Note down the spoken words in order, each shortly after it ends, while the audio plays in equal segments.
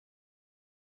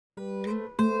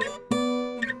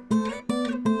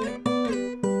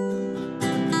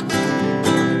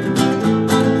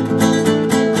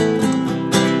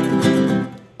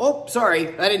sorry,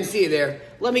 I didn't see you there.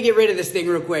 Let me get rid of this thing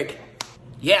real quick.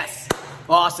 Yes.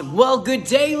 Awesome. Well, good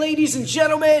day, ladies and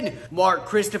gentlemen. Mark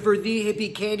Christopher, the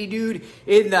Hippie Candy Dude,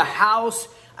 in the house.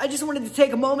 I just wanted to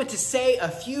take a moment to say a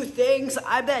few things.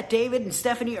 I bet David and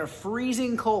Stephanie are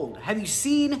freezing cold. Have you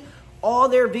seen all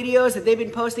their videos that they've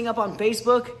been posting up on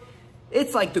Facebook?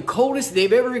 It's like the coldest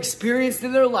they've ever experienced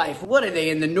in their life. What are they,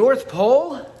 in the North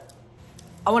Pole?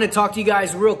 I want to talk to you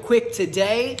guys real quick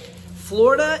today.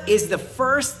 Florida is the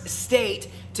first state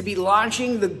to be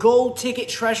launching the GoldTicket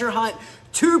Treasure Hunt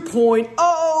 2.0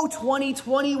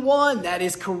 2021. That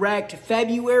is correct.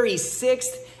 February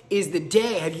 6th is the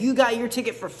day. Have you got your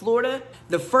ticket for Florida?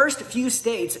 The first few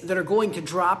states that are going to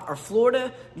drop are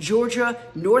Florida, Georgia,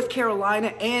 North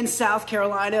Carolina, and South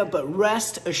Carolina, but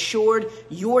rest assured,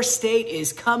 your state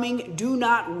is coming. Do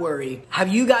not worry. Have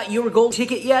you got your gold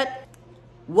ticket yet?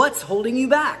 What's holding you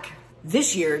back?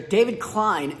 This year, David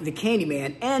Klein The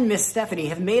Candyman and Miss Stephanie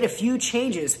have made a few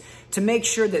changes to make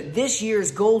sure that this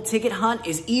year's gold ticket hunt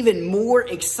is even more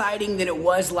exciting than it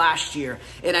was last year.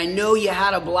 And I know you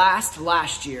had a blast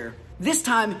last year. This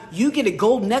time, you get a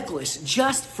gold necklace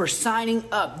just for signing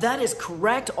up. That is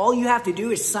correct. All you have to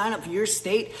do is sign up for your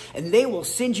state and they will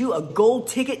send you a gold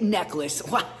ticket necklace.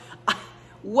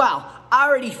 Wow, I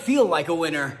already feel like a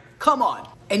winner. Come on.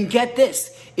 And get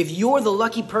this, if you're the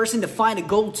lucky person to find a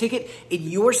gold ticket in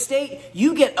your state,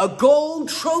 you get a gold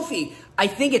trophy. I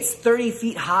think it's 30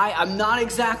 feet high. I'm not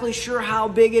exactly sure how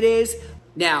big it is.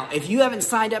 Now, if you haven't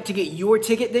signed up to get your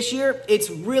ticket this year, it's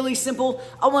really simple.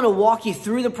 I want to walk you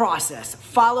through the process.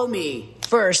 Follow me.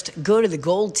 First, go to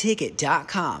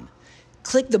thegoldticket.com.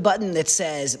 Click the button that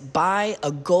says Buy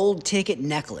a Gold Ticket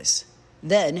Necklace.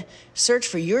 Then, search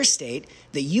for your state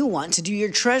that you want to do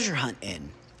your treasure hunt in.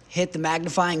 Hit the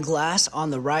magnifying glass on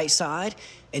the right side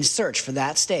and search for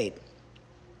that state.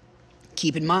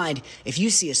 Keep in mind, if you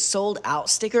see a sold out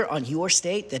sticker on your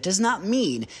state, that does not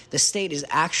mean the state is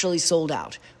actually sold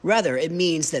out. Rather, it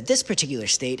means that this particular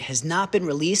state has not been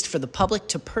released for the public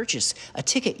to purchase a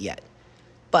ticket yet.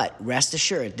 But rest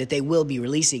assured that they will be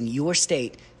releasing your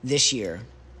state this year.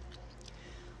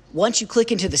 Once you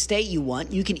click into the state you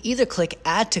want, you can either click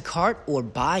Add to Cart or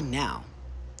Buy Now.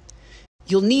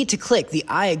 You'll need to click the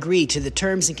I agree to the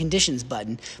terms and conditions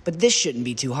button, but this shouldn't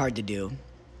be too hard to do.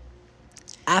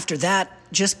 After that,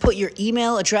 just put your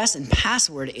email address and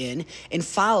password in and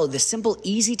follow the simple,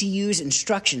 easy-to-use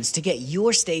instructions to get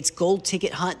your state's gold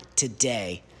ticket hunt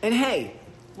today. And hey,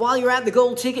 while you're at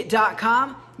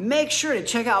thegoldticket.com, make sure to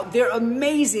check out their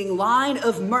amazing line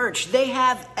of merch. They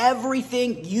have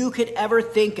everything you could ever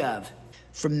think of.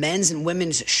 From men's and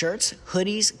women's shirts,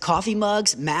 hoodies, coffee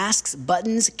mugs, masks,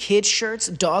 buttons, kids' shirts,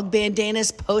 dog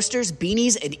bandanas, posters,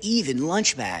 beanies, and even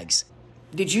lunch bags.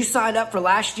 Did you sign up for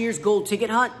last year's gold ticket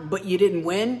hunt, but you didn't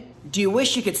win? Do you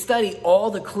wish you could study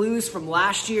all the clues from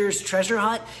last year's treasure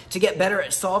hunt to get better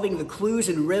at solving the clues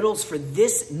and riddles for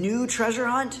this new treasure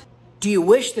hunt? Do you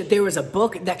wish that there was a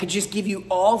book that could just give you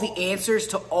all the answers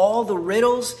to all the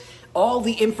riddles? All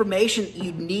the information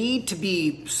you need to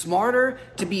be smarter,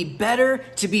 to be better,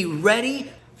 to be ready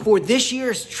for this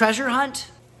year's treasure hunt?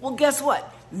 Well, guess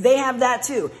what? They have that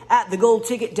too at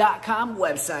thegoldticket.com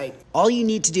website. All you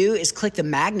need to do is click the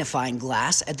magnifying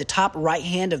glass at the top right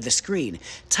hand of the screen.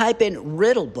 Type in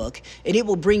Riddle Book and it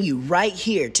will bring you right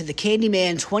here to the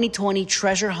Candyman 2020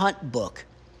 Treasure Hunt book.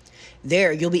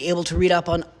 There, you'll be able to read up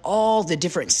on all the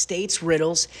different states'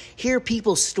 riddles, hear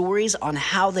people's stories on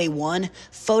how they won,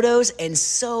 photos, and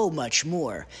so much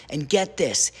more. And get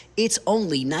this, it's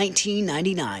only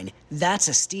 $19.99. That's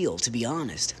a steal, to be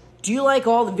honest. Do you like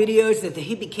all the videos that the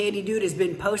Hippie Candy Dude has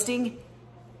been posting?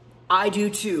 I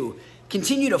do too.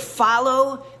 Continue to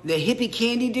follow the Hippie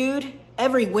Candy Dude.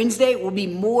 Every Wednesday will be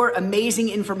more amazing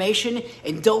information.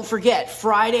 And don't forget,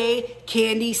 Friday,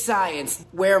 Candy Science,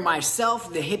 where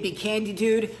myself, the Hippie Candy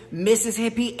Dude, Mrs.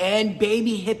 Hippie, and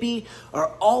Baby Hippie are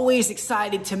always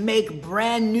excited to make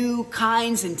brand new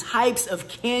kinds and types of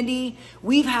candy.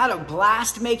 We've had a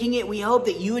blast making it. We hope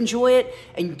that you enjoy it.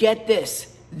 And get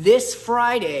this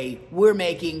Friday, we're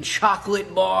making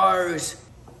chocolate bars.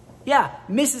 Yeah,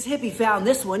 Mrs. Hippie found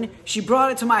this one. She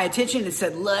brought it to my attention and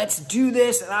said, let's do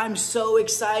this, and I'm so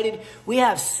excited. We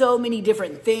have so many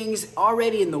different things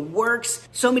already in the works,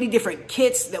 so many different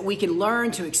kits that we can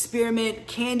learn to experiment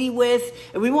candy with,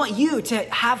 and we want you to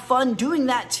have fun doing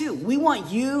that too. We want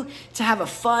you to have a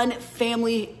fun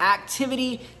family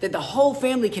activity that the whole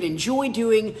family can enjoy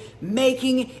doing,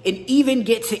 making, and even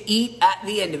get to eat at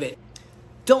the end of it.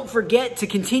 Don't forget to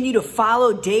continue to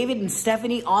follow David and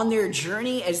Stephanie on their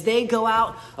journey as they go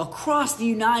out across the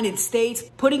United States,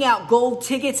 putting out gold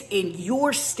tickets in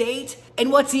your state.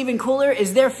 And what's even cooler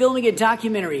is they're filming a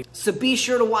documentary, so be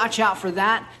sure to watch out for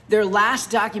that. Their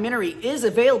last documentary is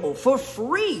available for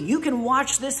free. You can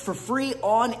watch this for free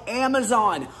on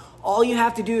Amazon. All you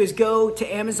have to do is go to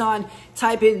Amazon,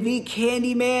 type in The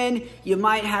Candyman. You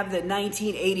might have the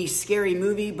 1980s scary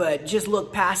movie, but just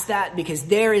look past that because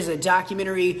there is a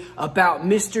documentary about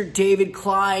Mr. David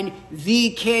Klein,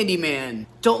 The Candyman.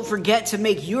 Don't forget to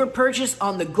make your purchase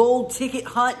on the Gold Ticket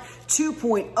Hunt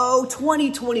 2.0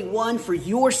 2021 for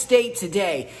your state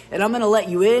today. And I'm gonna let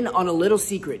you in on a little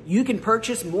secret. You can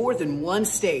purchase more than one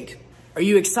state. Are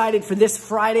you excited for this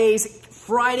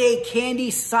Friday Candy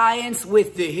Science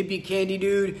with the Hippie Candy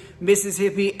Dude, Mrs.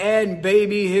 Hippie, and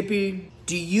Baby Hippie?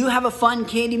 Do you have a fun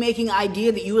candy making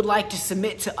idea that you would like to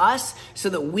submit to us so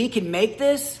that we can make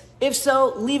this? If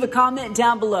so, leave a comment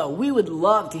down below. We would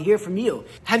love to hear from you.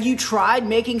 Have you tried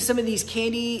making some of these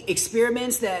candy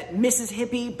experiments that Mrs.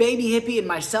 Hippie, Baby Hippie, and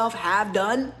myself have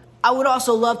done? I would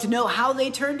also love to know how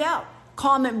they turned out.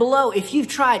 Comment below if you've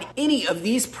tried any of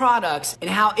these products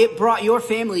and how it brought your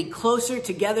family closer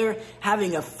together,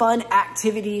 having a fun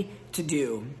activity to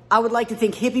do. I would like to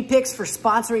thank Hippie Picks for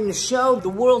sponsoring the show, the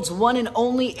world's one and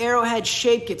only Arrowhead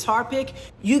Shaped guitar pick.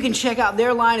 You can check out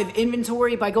their line of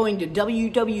inventory by going to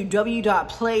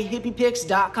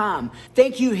www.playhippiepicks.com.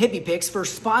 Thank you, Hippie Picks, for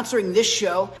sponsoring this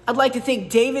show. I'd like to thank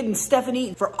David and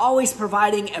Stephanie for always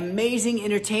providing amazing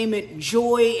entertainment,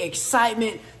 joy,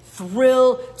 excitement,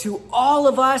 thrill to all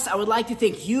of us. I would like to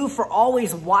thank you for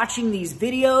always watching these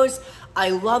videos. I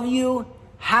love you.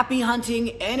 Happy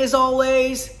hunting, and as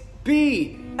always,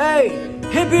 be a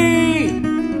hippie!